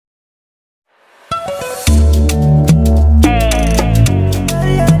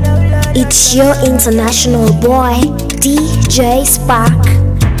It's your international boy, DJ Spark.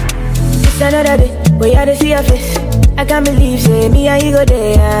 It's another day, where you see your face. I can't believe, say, me and you go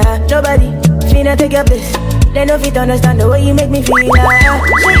there. Nobody finna take your place. They no fit understand the way you make me feel. So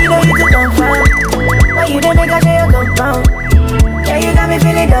you know you too confirm. Why you don't make a say you compound? Yeah, you got me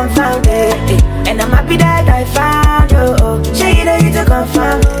feeling dumbfounded. And I'm happy that I found you. So you know you too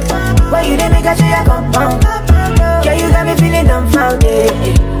confirm. Why you don't make a say you compound? Yeah, you got me feeling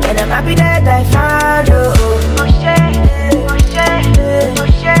dumbfounded. And I'm happy that I found you. Oh shit, oh shit, oh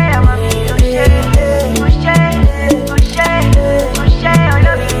shit, I'm a me, oh shit, oh shit, oh shit, oh shit, I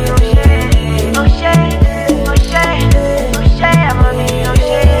love you, oh shit, oh shit, oh shit, oh shit, I'm a me, oh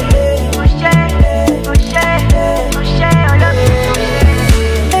shit, oh shit, oh shit, oh shit, I love you, oh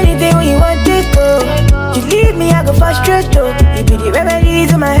shit. Anything when you want to go, you leave me, I go frustrate though. You be the remedy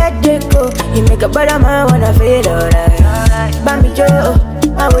to my headache, go. You make a better man wanna feel alright. Bambi Joe.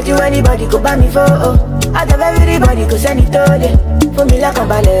 Why would you anybody go buy me for? I got everybody go send it to them. For me like a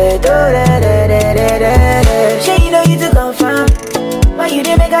ballet. Say you know you to confirm. Why you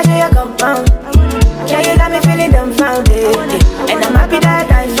didn't make a say you compound? Yeah, you got me feeling dumbfounded. And I'm happy that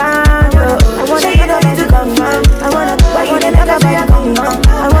I found you. Say you know you to confirm. Why you didn't make a say you compound?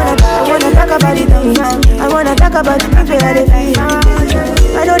 I wanna talk about it. I wanna talk about the people that they feel.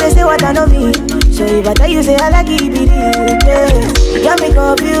 I know they say what I know me. So if I tell you say I like it, be you got me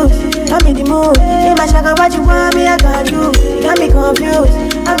confused, I'm in the mood. In my shaka, what you want me, I got you. You got me confused,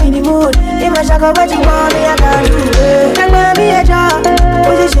 I'm in the mood. In my shaka, what you want me, I got you. I'm gonna be a job,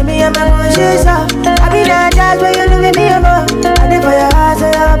 position me in my conscience. I be that jazz where you living me above. I live for your heart,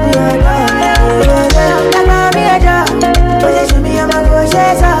 so I'll be your love. I'm gonna be a job, position me in my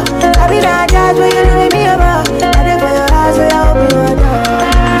conscience. I be that jazz where you living me above. I live for your heart, so I'll be your love.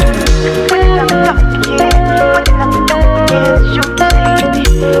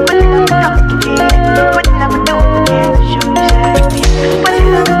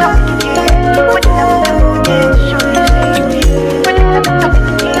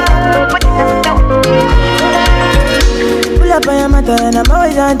 And I'm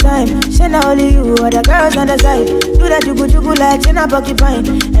always on time. Say now only you are the girls on the side. Do that jugu like in a porcupine.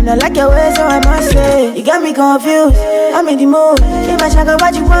 And I like your way, so I must say you got me confused, I'm in the mood. In my shaka,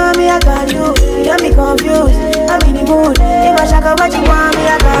 what you want me, I got you. You got me confused, I'm in the mood. In my shaka, what you want me,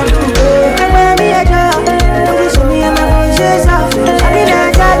 I got you. I'm gonna be a girl, you show me I'm not gonna chase off. I be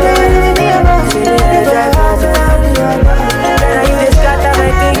that guy, you leave me alone. Now you just got that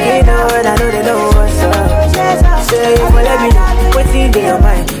right thinking, and I know they know what's up. Say you will let me know what's in your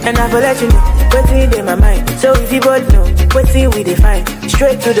mind, and I will let you know what's in my mind. So if you both know what's in we define,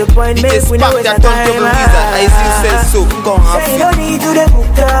 straight to the point, make we know it's a time. As you said so, say you don't need to the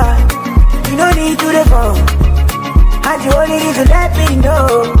book, you don't need to the phone, and you only need to let me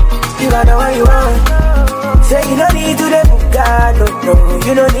know you got the one you want. Say you don't need to the book, no,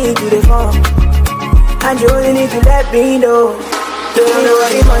 you don't need to the phone, and you only need to let me know. Don't know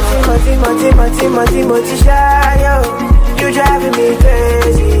what you shy, yo. You driving me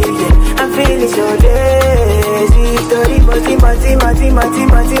crazy, yeah. I'm feeling so lazy.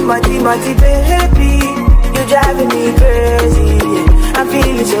 Mati, baby. You driving me crazy, yeah. I'm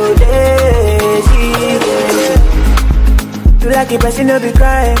feeling so lazy, yeah. You like it, but you no be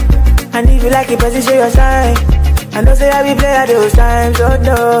crying. And if you like it, but you show your sign. I know say I be play at those times, oh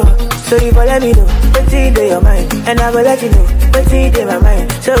no. So you go let me know what's in your mind, and I will let you know what's in my mind.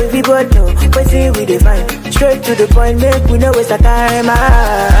 So if you both know what's in we define, straight to the point, make we know waste of time.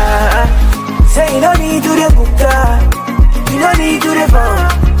 Say you don't need to the book, you don't need to the phone,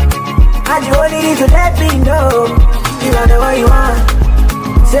 and you only need to let me know you are the one you want.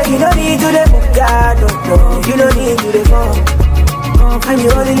 Say you don't need to the book, no, you don't need to the phone, and you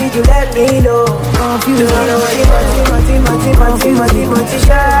only need to let me know. You don't know what you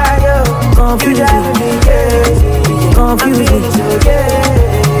shy, yo. You driving me crazy. Confuse me,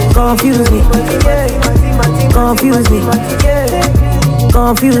 confuse me, confuse me,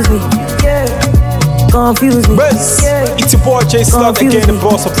 confuse me, confuse me. It's your boy J Slug again, the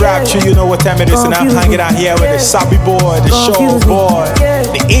boss of Rapture. You know what time it is, and I'm hanging out here with the Sabi boy, the show boy,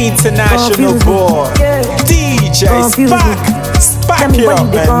 the international boy, DJ Spark. Spark it up,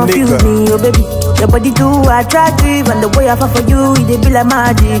 man, nigga. Me, oh baby. Your body too attractive, and the way I fall for you, it be like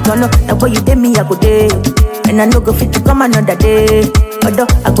magic. Oh no, the way you take me, I go day, and I no go fit to come another day. Although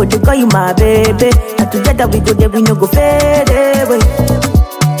I go to call you my baby, and together we go there, we no go fade away.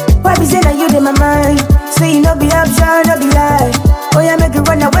 Why be say that you in my mind? Say you no be option, no be lie. Oh yeah, make you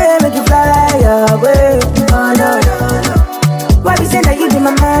run away, make you fly away. Oh no, no, no. Why be say that you in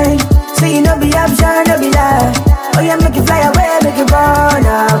my mind? Say you no be option, no be lie. Oh yeah, make you fly away, make you run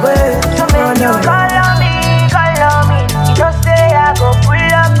away.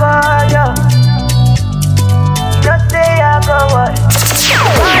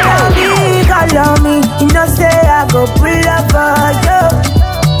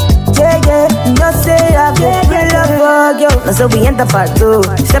 so we enter part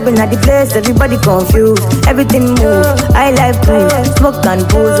 2. Stepping at the place, everybody confused. Everything move, I like cruise. Smoke and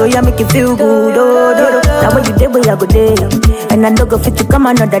booze, oh yeah, make you feel good. Oh, now when you day, where I go day. And I don't go fit to come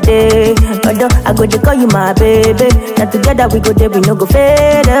another day. Although I go to call you my baby. Now together we go there, we no go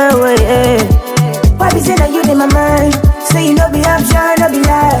fade away. Why be say that you in my mind? Say you no be option, no be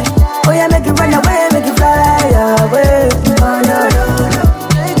lie. Oh yeah, make you run away, make you fly away. Oh no, no, no.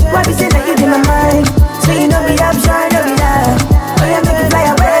 Why be say that you in my mind? Say you no be option, no be lie. Oh yeah, make you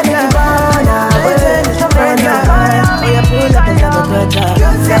fly away, make you run away. Oh yeah, pull up and have a good time. You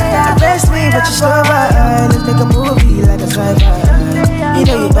say I best me, but you slow by. Let's make a movie like a sci-fi. You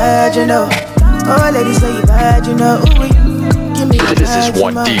know you bad, you know. Oh ladies know you bad, you know. Ooh, this is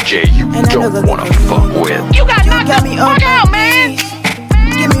one DJ you don't wanna fuck with. You got me on my knees.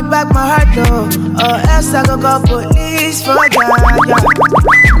 Give me back my heart though, or else I go call police for ya.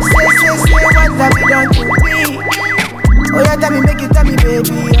 Say what have you done to me? Oh yeah, tell me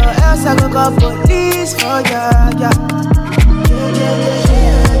baby, or else I go call police for ya.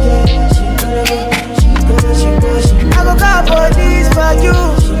 I go call police for you.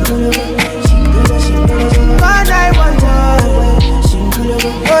 Call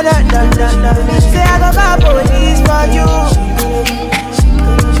 911. Oh, no. Say I go call police for you.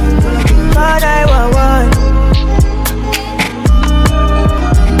 Call 911.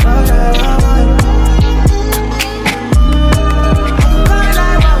 Call 911. Call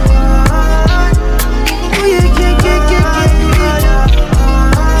 911. Oh, yeah.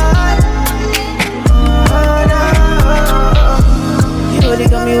 You only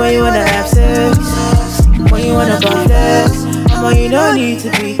call me when you wanna have sex, when you wanna confess. Well, you don't need to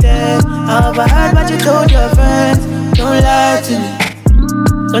be there. I've heard what you told your friends. Don't lie to me,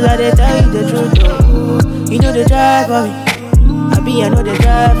 cause I did tell you the truth, though. You know the drive for me, I know the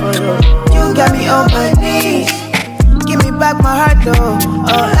drive for you. You got me on my knees. Give me back my heart, though,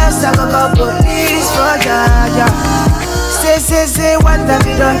 or else I go call police for ya. Say, what have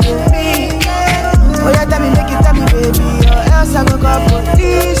you done to me? Oh yeah, tell me, baby, or else I go call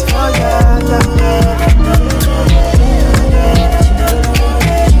police for ya.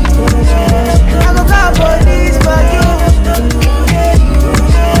 I go call police for you.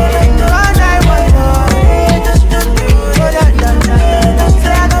 Call 911.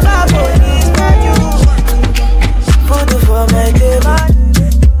 Say I go call police for you. Food for my table,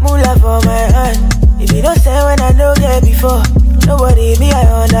 moolah for my hand. If you don't say when I don't get before, nobody me I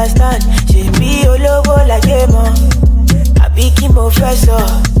understand. She be all over like a man. I be Kim professor.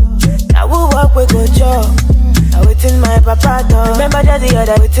 Now we walk with good job. I within my papa door. Remember that the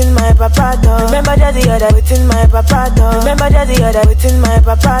other within my papa door. Remember that the other within my papa door. Remember that the other within my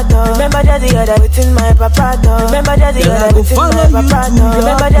papa door. Remember that the other within my papa door. Remember that the other within my papa door.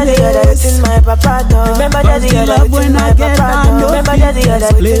 Remember that the other within my papa door. Remember that the other within my papa door. Remember that the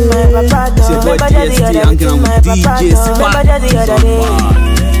other within my papa door. Remember that the other within my papa door. Remember that the other day.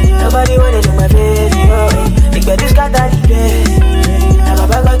 Nobody wanna do my face, Big bed is got that place. Now my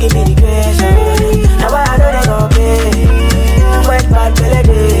bag gon' give me the grace, Now I know they gon' pay. Went bad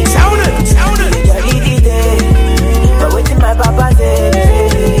melody. Sound it. You need it, but waiting my papa say,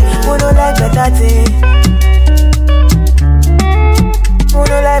 who don't like better thing? Who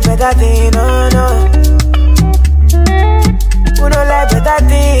don't like better thing? No. Who don't like better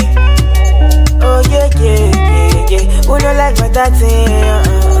thing? Oh yeah. Who don't like better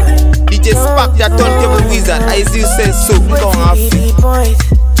thing? DJ Spark, that turntable wizard. I see you say so. Don't have it.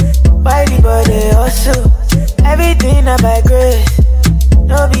 Why the body hustle? Everything about grace.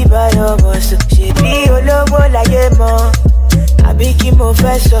 No be by your muscle. She be all over like a mom. I be Kim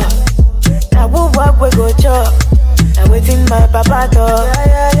professor. Now we walk we go chop. Now waiting my papa talk.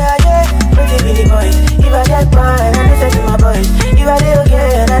 Yeah. Pretty Billy boys. If I get pride, I listen to my voice. If I do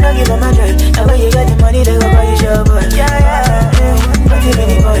okay, and I don't give them my choice. And when you get the money, they go buy you your boy. Yeah. Pretty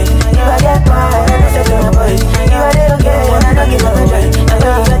Billy boys. If I get pride, I listen to my voice. If I do okay, and I don't give them my choice. And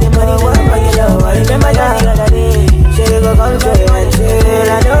when you get the money, they go buy you your boy. Remember that the other day, she go come to you and say, I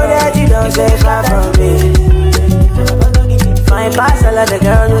know that you don't stay far from me. Fine pass all of the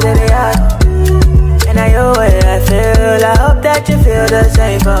girls who they are. And I know what I feel. I hope that you feel the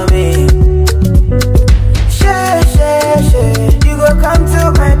same for me. You go come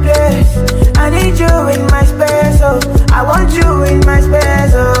to my place. I need you in my space, oh. I want you in my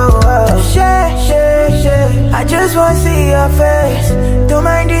space, oh. I just wanna see your face. Don't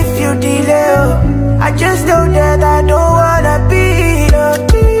mind if you delay, oh. I just know that I don't wanna be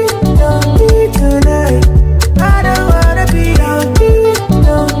tonight. I don't wanna be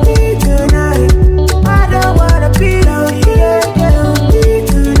tonight. I don't wanna be tonight.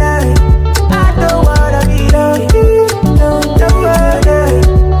 I don't wanna be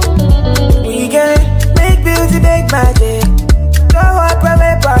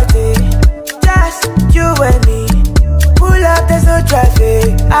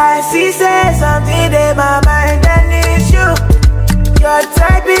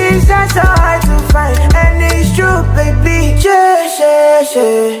so hard to find, and it's true, baby.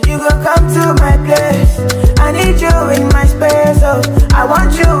 You gon' come to my place. I need you in my space, oh. I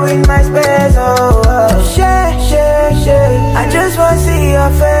want you in my space, oh. I just wanna see your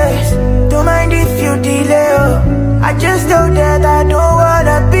face. Don't mind if you delay, oh. I just know that I don't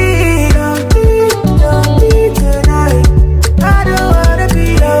wanna be lonely tonight. I don't wanna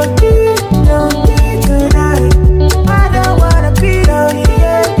be lonely tonight. I don't wanna be lonely,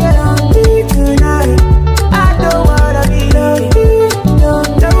 lonely tonight. I don't wanna be lonely.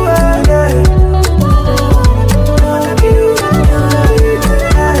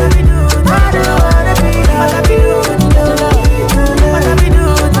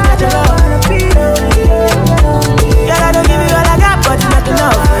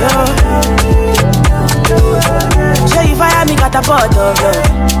 Catapult of love.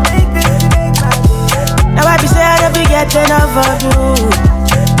 Now I be say I don't be getting enough of you.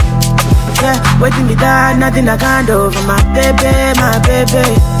 Yeah, waiting me down, nothing I can't do for my baby, my baby.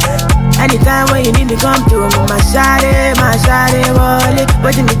 Anytime when you need me, come through. My shawty, wallet.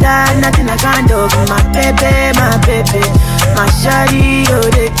 Waiting me down, nothing I can't do for my baby, my baby. My shawty, oh,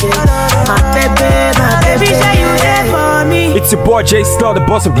 they my baby, my baby. Say you there for me. It's your boy J Star, the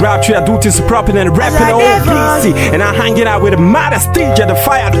boss of Grab Tree. I do things proper and rapping on PC. And I hanging out with the maddest DJ, the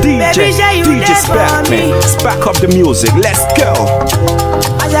fire DJ. DJ Spack, man. Spack up the music. Let's go.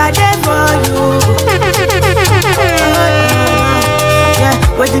 I there for you. Yeah,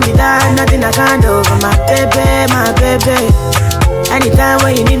 waiting me down, nothing I can't do for my baby, my baby. Anytime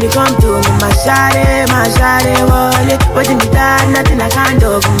when you need me, come through. My shawty, wallet. Waiting me down, nothing I can't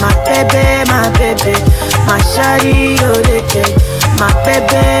do for my baby, my baby. My shawty, oh, they my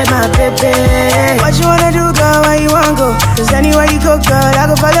baby, my baby. What you wanna do, girl? Where you wanna go? Cause anywhere you go, girl, I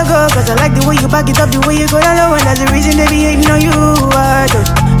go follow, go. Cause I like the way you back it up, the way you go down low. And that's the reason they be hating on you.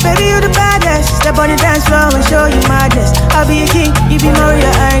 Baby, you the baddest. Step on the dance floor and show you madness. I'll be a king, you be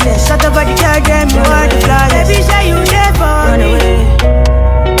Maria Ernest. Shut up, body, girl, damn, you want the flawless. Baby, say you there for me.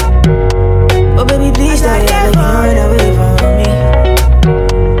 Oh, baby, please don't run away from me.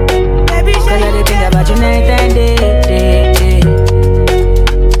 Baby, say you think about you night and day.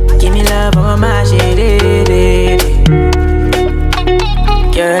 Give me love on my shit,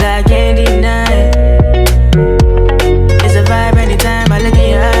 girl, I can't deny. It's a vibe anytime I look in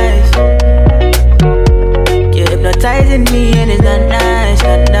your eyes. You're hypnotizing me and it's not nice,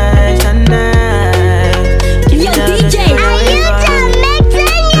 not nice, not nice. Yo, DJ, are you done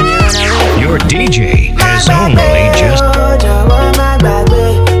mixing? Your DJ has only just.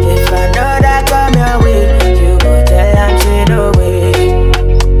 If I know that come your way, you go tell them say no way.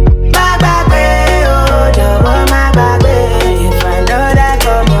 My back way, oh, just want my back way. If I know that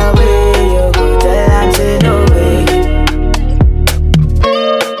come your way, you go tell them say no way.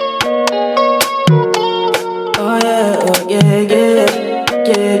 Oh yeah, yeah.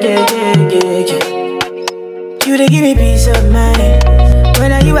 You they give me peace of mind.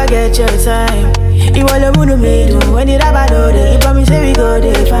 When are you I get your time? You all the moon to me do. When did I know that? You promise say we go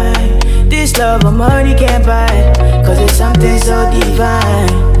there fine. This love of money can't buy. Cause it's something so divine.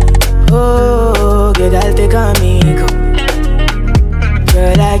 Oh, girl, I'll take on me, go.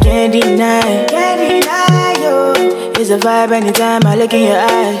 Girl, I can't deny you. It's a vibe anytime I look in your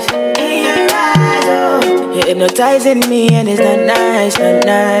eyes. In your eyes, oh. You're hypnotizing me and it's not nice, not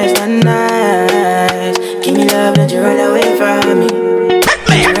nice, not nice. Give me love, don't you run away from me.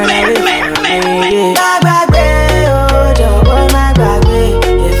 Don't you run away from me, yeah. My back way, oh, don't want my back way.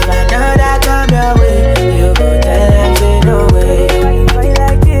 If I know that come your way, you go tell them say no way.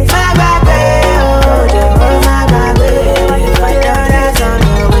 My back way, oh, don't want my back way. If I know that come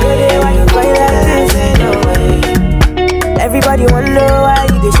your way, you go tell them say no way. Everybody wanna know why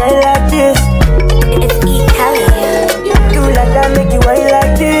you dey shine like this. It's Italian. Do like that, make you whine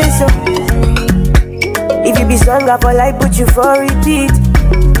like this, oh. If you be strong, I for life, put you for repeat.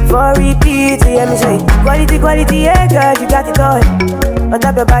 For repeat, you hear me say quality, quality, yeah, girl, you got it all. On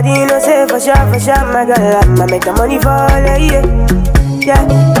top your body, you know, say for sure, my girl, I'ma make the money fall, yeah. Yeah,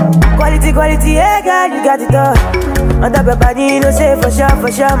 quality, quality, yeah, girl, you got it all. On top your body, you know, say for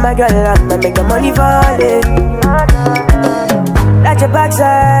sure, my girl, I'ma make the money fall, yeah. That your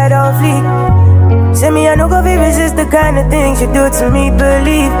backside on fleek. Say me, I no go be resist the kind of things you do to me,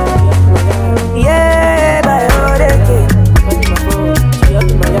 believe. Yeah, my old kid.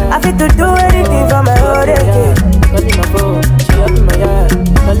 I fit to do anything for my old kid.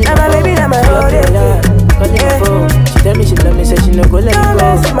 Now my baby, now my old kid. She tell me she love me, say she no go let me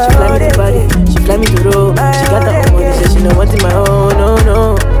go. She fly me to body, she fly me to Rome. She got her own money, say she no want it my own, no,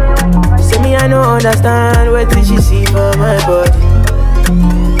 no. She say me, I no understand what did she see for my body.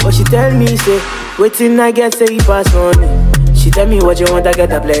 Oh But she tell me, say, waiting I get, say you pass money. She tell me what you want, I get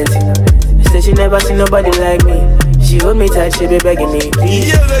a plenty. Say she never seen nobody like me. She hold me tight, she be begging me,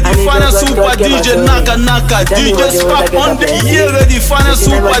 please. Yeah, ready for a super DJ Naka Naka. DJ Spark on the. Yeah, ready for a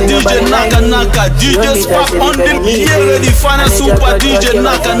super DJ Naka Naka. DJ Spark on the. Yeah, ready for a super DJ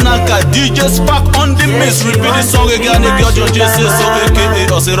Naka Naka. DJ Spark on the mix. Repeat the song again. If you're just say so,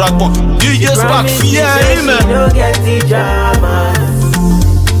 aka or say rap. DJ Spark, yeah, man. Don't get the drama.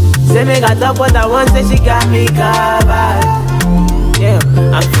 Say me got up what I want, say she got me covered. Yeah,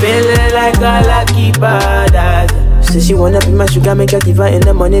 I'm feeling like a lucky badass. Say she wanna be my sugar, make her give her in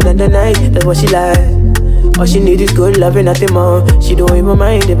the morning and the night. That's what she like. All she need is good loving, nothing more. She don't even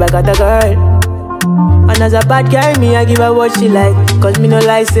mind if I got a girl. And as a bad guy, me I give her what she like. Cause me no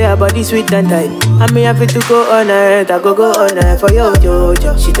lie, say her body sweet and tight. And me happy to go on her, I go on her for yo.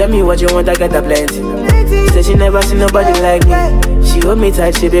 She tell me what you want, I get a plenty. Say she never seen nobody like me. She hold me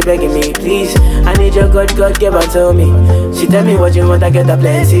tight, she be begging me, please. I need your God, give her to me. She tell me what you want, I get a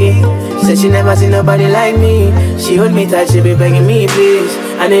plenty. Say she never seen nobody like me. She hold me tight, she be begging me, please.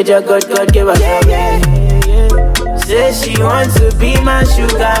 I need your God, give her to me. Say she wants to be my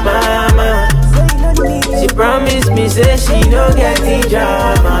sugar mama. She promised me, say she no get the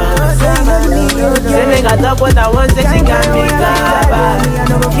drama. Say me got up what I want, say she got me covered.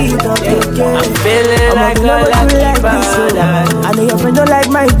 I'm feeling like a lucky badass. I know your friend don't like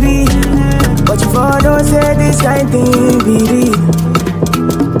my beat, but you for don't say this kind thing be real.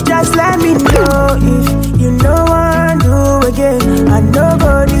 Just let me know if you know what to do again. I no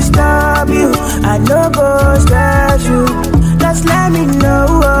go disturb you, I no go stress you. Just let me know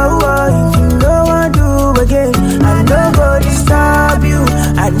if you know what to do again. I no go disturb you,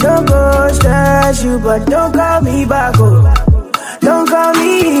 I no go stress you. But don't call me back, oh, don't call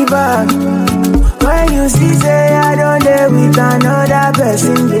me back. When you see say I don't dare with another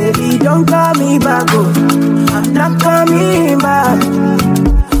person, baby, don't call me back, oh, I'm not coming back.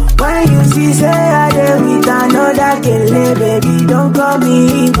 When you see say I dare with another killer, baby, don't call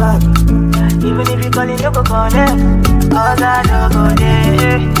me back. Even if you call it, you go connect. Cause I don't go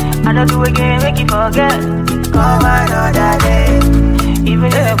there. I don't do again, make you forget. Come another day.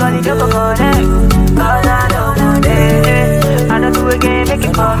 Even if you call it, you go connect. Cause I don't go there. I don't do again, make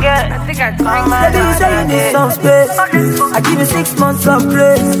you forget. Baby, you say you need some space. I give you 6 months of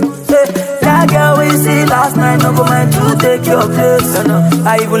grace. That girl we see last night, no go mind to take your place.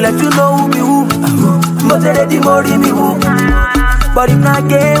 I even let you know who be who. But they ready more me who. But if not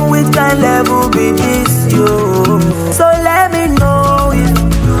game, which kind level be this, yo? So let me know if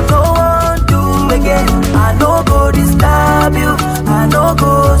you don't want to again. I no go disturb you, I no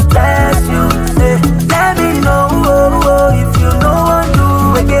go stress you. Let me know if you don't want to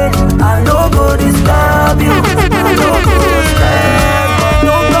again. I no go disturb you, I no go stress.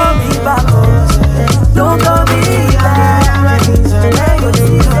 Don't call me back, don't call me back. Let me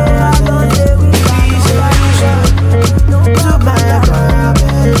know I don't live with you. To my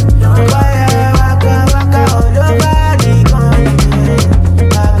problem, why I waka all over the continent.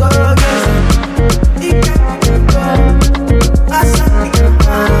 I go against it, can't go. I said it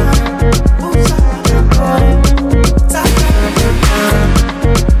can't go. Oops, I can't go.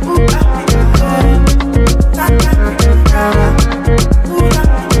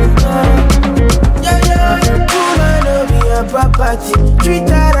 Property. Treat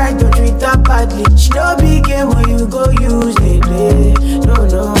her right, don't treat her badly. She no big game when you go use they play. No.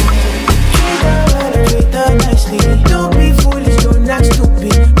 Treat her well and treat her nicely. Don't be foolish, don't act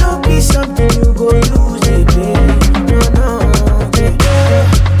stupid. Don't be something you go use they play. No.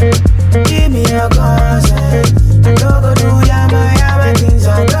 Give me your consent. I don't go do yama things. I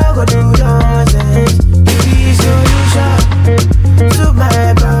don't go do nonsense. Give me solution to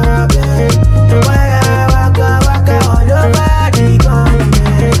my problem. Why I waka all over the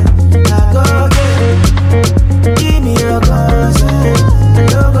continent. I go get it. Give me your consent. I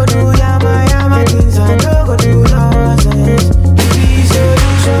don't go do yama things. I don't go do nonsense. Give me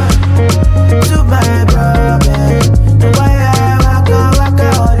solution to my problem. Why I waka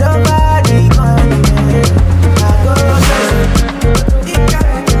all over the continent. I go get it. It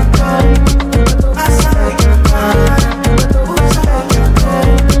can't come. I said it can't come. Oops, I can't come.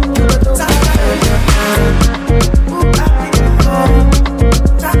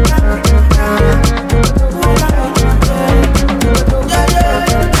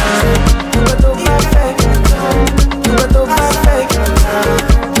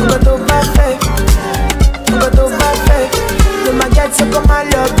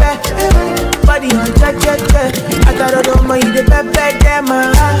 Body on check. I thought I don't mind the pepper them.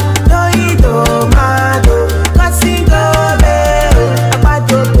 No, you don't mind. Cause you go there.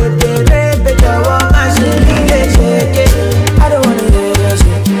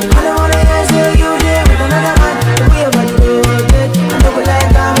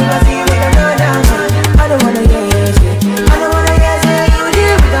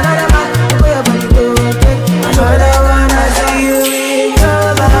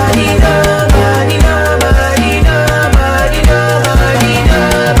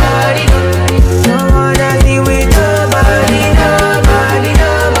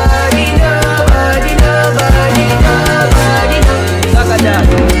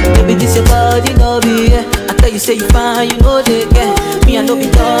 say you fine, you know they get me, I know be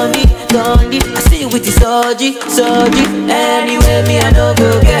dundee. I see you with the surgery. Anyway, me, I know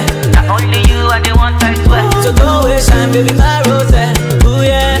go get. Not only you, I the one I swear. So don't waste time, baby, my rose. Oh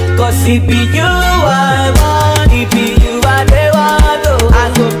yeah, cause it be you I want, it be you I they want. Oh, I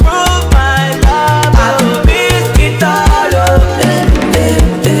go prove my love, I go miss it all. Oh,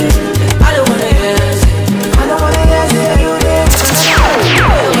 I don't wanna hear it. I don't wanna hear it. You there?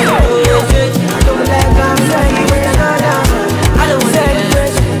 I don't like I'm saying you with another. I don't wanna hear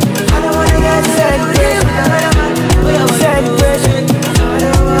it. I don't wanna hear it. Celebration.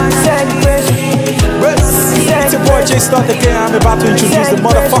 It's your boy J Stuck again. I'm about to introduce the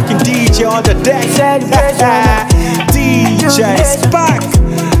motherfucking DJ on the deck. DJ Spark,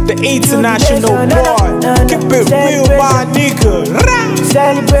 the international boy. Keep it real, my nigga.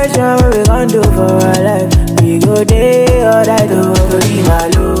 Celebration, what we gon' do for our life? We go day or die to be my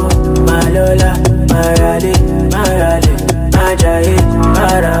Lola, my Raleigh, my Jaye,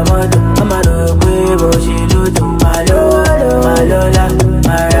 my Ramoto, my Rokwe, Boshiluto, my Lola,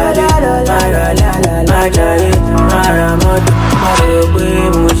 my Raleigh, my Jaye, my Ramoto, my Rokwe,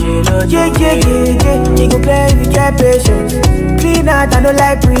 Boshiluto. Yeah, you go play if you get patience. Clean out, I don't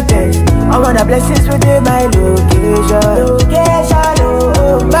like pretense. I want the blessings within my location.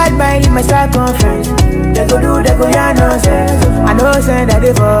 Bad mind in my circumference. They go do, they go yarn nonsense. I know say that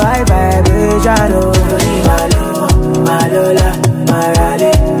they for high vibration. Oh, my Lola, my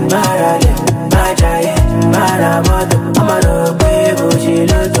Raleigh, my Jaye, my Ramoto, I'm a no way,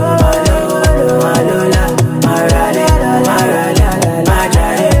 Boshiluto, my Lola, my Raleigh, my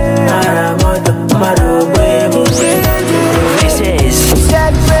Jaye, my Ramoto, I'm a no way, Boshiluto. This is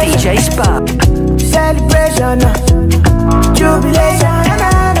DJ Spark. Celebration, jubilation,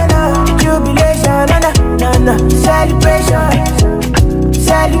 jubilation,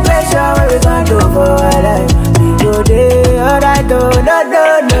 celebration, what we gon' do for our life? We go day, alright, no.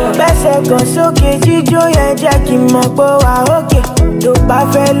 Bẹ́sẹ̀ kan sókè, jíjó yẹn jẹ́ kí n mọ̀ pé wà ókè. Tó bá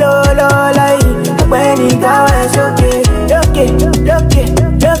fẹ́ lọ́lọ́lá yìí, ọ̀pẹ́ ní káwọ́ ẹ̀ sókè.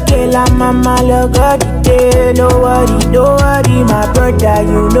 Lókè la mama lọ God dey. No worry, my brother,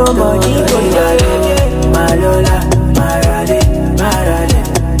 you know money go dey. My Lola, my Raleigh,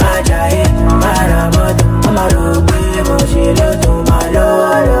 my Jaye, my Ramoto, I'm a Rokwe, Boshiluto, my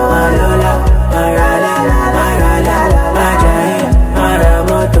Lola, my Raleigh, my Jaye, my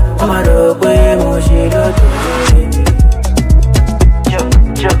Ramoto, I'm a Rokwe, Boshiluto.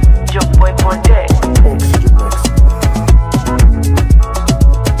 Joeboy Somewhere.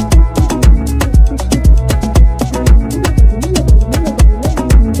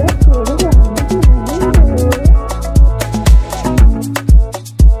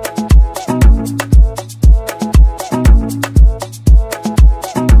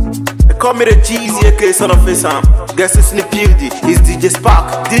 Call me the Jeezy, aka son of his arm. Guess it's Snippy, it's DJ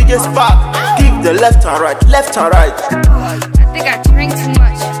Spark. DJ Spark, keep the left and right. I think I drink too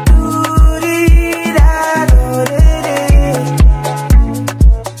much.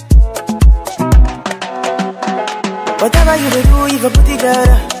 Whatever you do, you can put it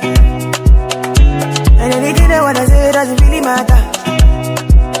together. And anything they wanna say doesn't really matter.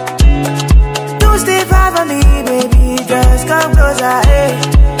 Don't stay far from me, baby, just come closer, hey.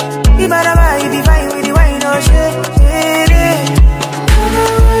 You better buy, you be fine with the wine, no shit,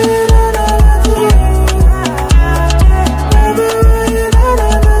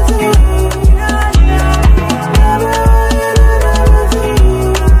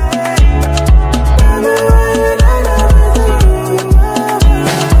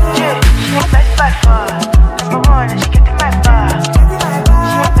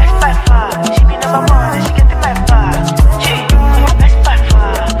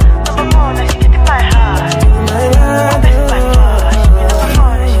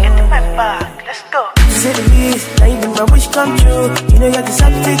 come true, you know you're the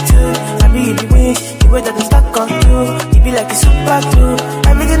substitute. I be the wish, the way that I'm stuck on you. You be like a super glue.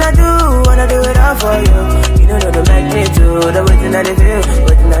 Everything I do, wanna do it all for you. You don't know the magnitude, the waiting that they feel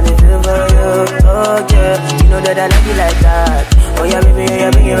for you. Oh yeah, you know that I like you like that. Oh yeah, baby,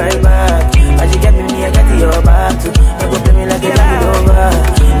 yeah, bring it right back. As you get me, I got to your back too. You go play me like a baby over.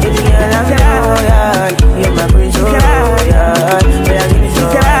 Baby, I love you, oh yeah. You're my prince, oh yeah. But give me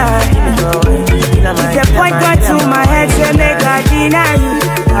so, give me so. The point got to my head, say make I deny you.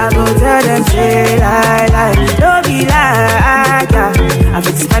 I go tell them, say lie, don't be like that. I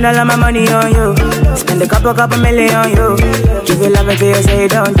fit to spend all of my money on you. Spend a couple million on you. Give you love until you say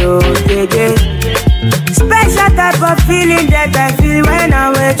don't do, yeah. Special type of feeling that I feel when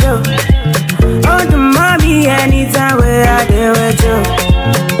I'm with you. Oh, the mommy, anytime where I deal with you.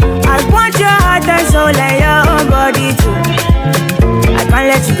 I want your heart and soul and your own.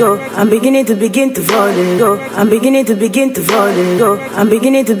 go. I'm beginning to fall and go. I'm beginning to fall and go. I'm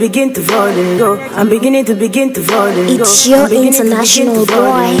beginning to fall and go. I'm beginning to fall and go. It's your international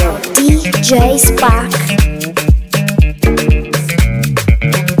boy, DJ Spark.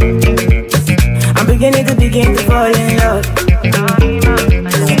 I'm beginning to fall in love.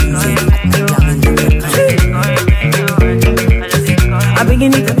 I'm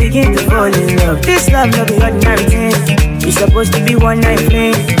beginning to fall in love. This love no be ordinary thing. It's supposed to be one night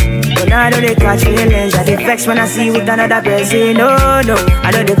thing, but now I know they catch feelings. I get vexed when I see you with another person. No, no,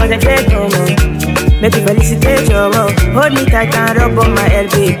 I know they concentrate no more. Make you felicitate your love. Hold me tight and rub on my head,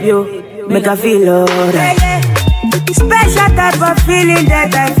 baby, yo. Make I feel alright. Special type of feeling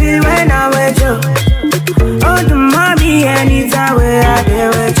that I feel when I'm with you. Oh, the mommy, anytime where I be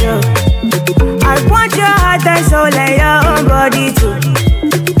with you. I want your heart and soul and your own body too.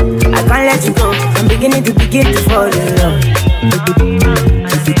 I can't let you go. I'm beginning to fall in love.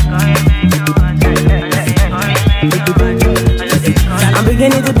 I'm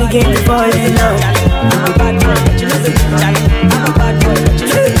beginning to fall in love.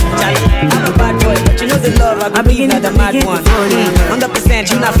 I'm a bad boy, but you know the love I believe that the mad one.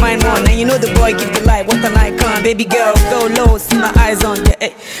 100% you not find one, and you know the boy give the light. What an icon, baby girl, go low, see my eyes on you.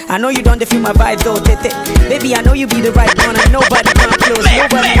 Hey, I know you don't feel my vibe though, baby. I know you be the right one, and nobody come close,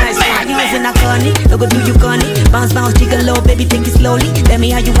 nobody nice one. You was in a corny, look do you corny. Bounce, bounce, jiggle low, baby, take it slowly. Tell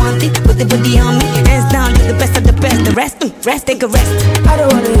me how you want it, put the booty on me. Hands down, you the best of the best. The rest, take a rest. I don't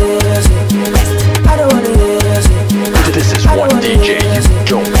wanna hear shit. I don't wanna hear shit. This is one DJ you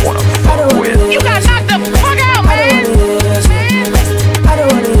don't wanna fuck with. You got knocked the fuck out, man. I don't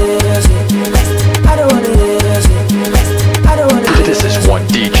wanna hear shit. I don't wanna hear shit. I don't wanna hear shit. This is one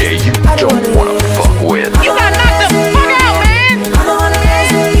DJ you don't wanna fuck with. You got knocked the fuck out, man. I don't wanna hear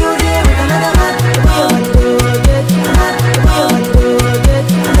shit. You did with another man.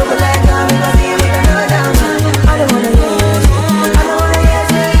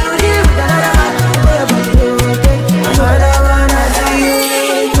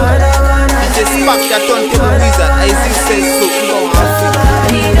 That turntable wizard, I still say so.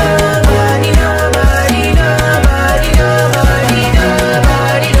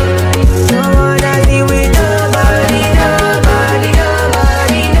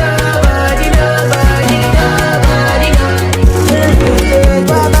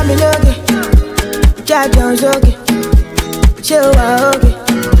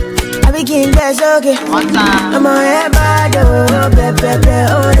 Okay. I'm on head bad, oh, baby,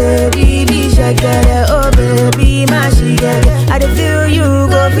 oh, baby, shake it, oh, baby, my shake it. I don't feel you,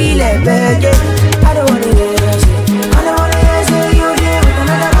 go feel it, baby. I don't wanna hear shit. I don't wanna hear shit. You did with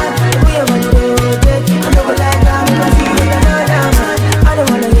another man. We are gonna do it. I know what like I'm gonna see with another man. I don't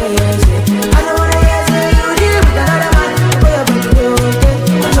wanna hear shit. I don't wanna hear shit. You did with another man. We are gonna do it.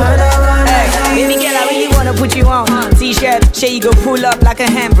 I don't wanna baby girl, I really wanna put you on. T-shirt, shit, you go pull up like a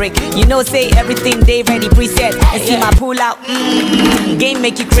handbrake. You know, say everything they ready preset. And see my pull out. Game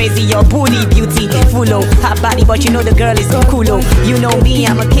make you crazy, your booty beauty. Full of hot body, but you know the girl is coolo. You know me,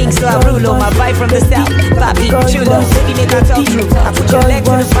 I'm a king, so I rule. My vibe from the south, papi chulo. Baby, make I talk true. I put your leg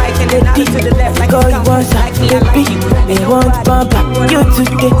to the right and then I to the left like a skunk. Like me, I like you. They want bump up. You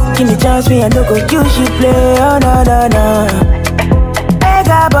today, give me chance, me I no go. You should play, oh no no no. I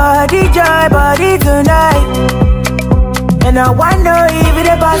got body joy, body tonight. And I wanna if it's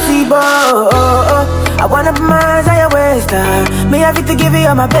possible. I wanna put my hands on your waist. Me have to give you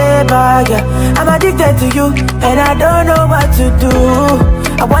all my paper, yeah. I'm addicted to you, and I don't know what to do.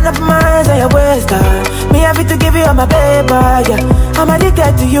 I wanna put my hands on your waist. Me have to give you all my paper, yeah. I'm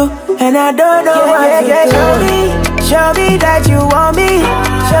addicted to you, and I don't know what to do. Show me that you want me.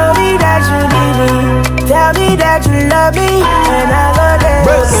 Show me that you need me. Tell me that you love me, and I love it.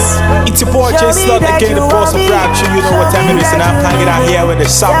 It's your boy J Slug again, the boss of rapture. You know what time it is, and I'm hanging out here with the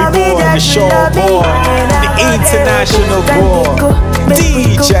Sabi boy, the show boy, the international boy,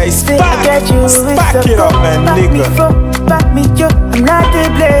 DJ Spark. Spark it up, man, nigga. Back me up, I'm not the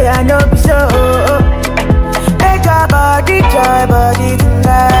player, I know me so. Make a body, joy, body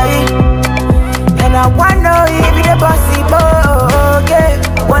tonight. And I wanna if it's possible, okay.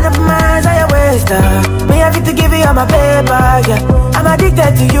 One of my hands on your waist, me have to give you all my paper, yeah. I'm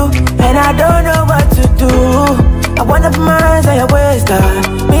addicted to you, and I don't know what to do. I wanna put my hands on your waist,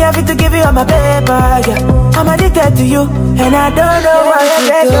 me have to give you all my paper, yeah. I'm addicted to you, and I don't know what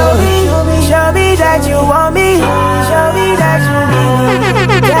to do. Show me that you want me. Show me that you need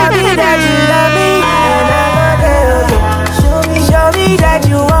me. Tell me that you love me, and I love it. Show me that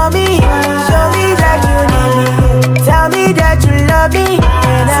you want me. Show me that you need me. Tell me that you love me,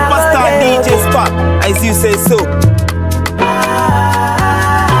 and I love it. Superstar DJ Spark, as you say so.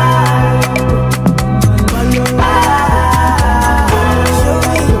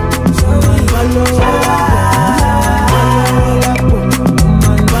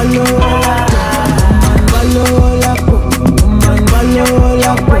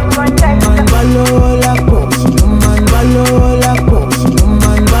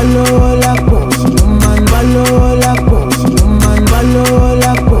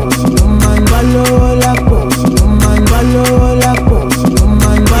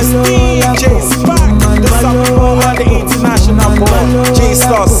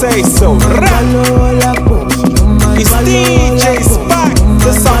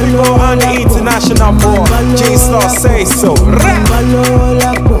 Sabi Boy and the international boy. J-Star say so.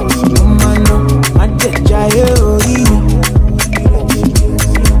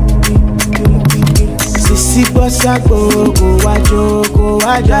 Sisi bossa go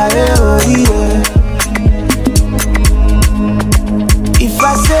wajaye oriye. If I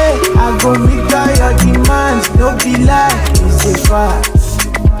say I go meet all your demands, no be lie, it's a fact.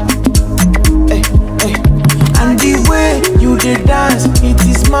 And the way you dey dance, it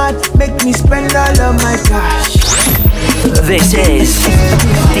is mad, make me spend all of my cash. This is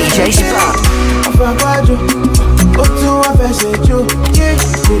DJ Spark.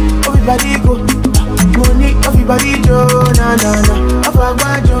 Everybody go, money, everybody go, na na na.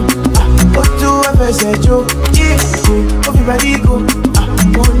 Everybody go,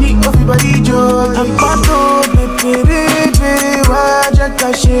 money, everybody go. I'm pato, baby, wajaka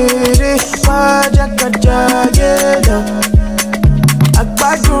shere, wajaka jagela.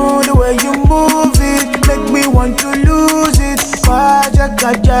 The way you move it, make me want to lose it.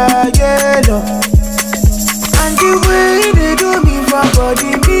 Wajaka jagela. And the way they do me for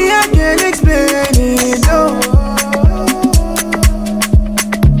body, me I can't explain it, no.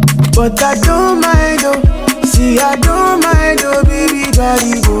 But I don't mind, oh. See, I don't mind, oh, baby,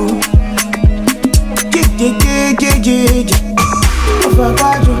 body, oh.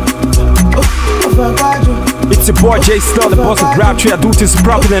 It's your boy J-Star, the boss of rap tree. I do this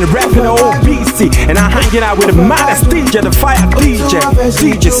proper and rapping the old BC. And I'm hanging out with the maddest DJ, the fire DJ.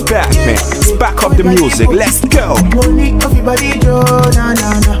 DJ Spack, man. Spack up the music, let's go. Money, everybody, Joe, na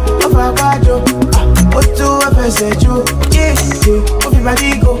na na. Everybody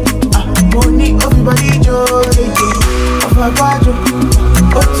go. Money, everybody, Joe,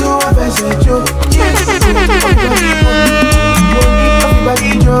 everybody,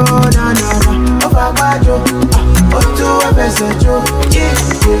 Joe, na na na.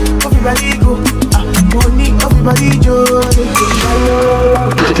 Everybody go. Money, everybody, Joe.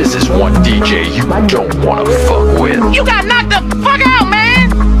 This is one DJ you don't wanna fuck with. You got knocked the fuck out, man.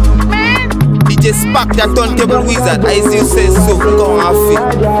 DJ Spark, that turntable wizard. I see you say so. Go off it.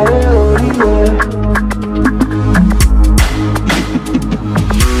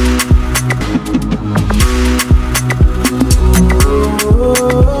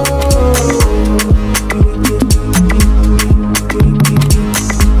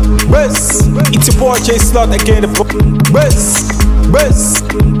 It's your boy J-Star again.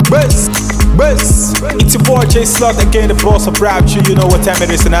 It's your boy J-Star again, the boss of rap tree. You know what time it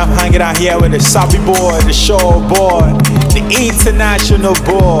is, and I'm hanging out here with the Sabi boy, the show boy, the international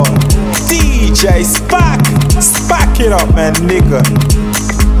boy, DJ Spack. Spack it up, man, nigga.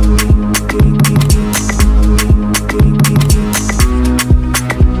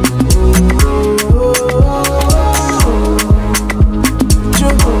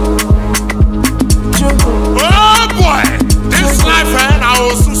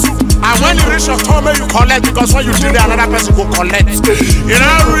 You collect because when you do that, another person go collect. You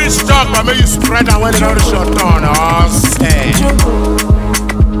know, reach dog, but when you spread and when you don't reach your turn, oh, say.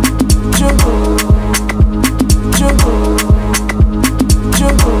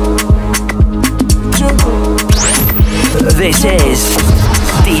 This is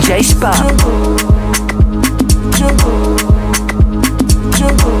DJ Spark.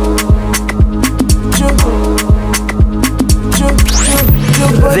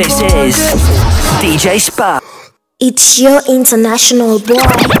 This is DJ Spark. It's your international boy,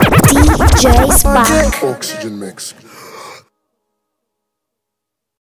 DJ Spark. Oxygen mix.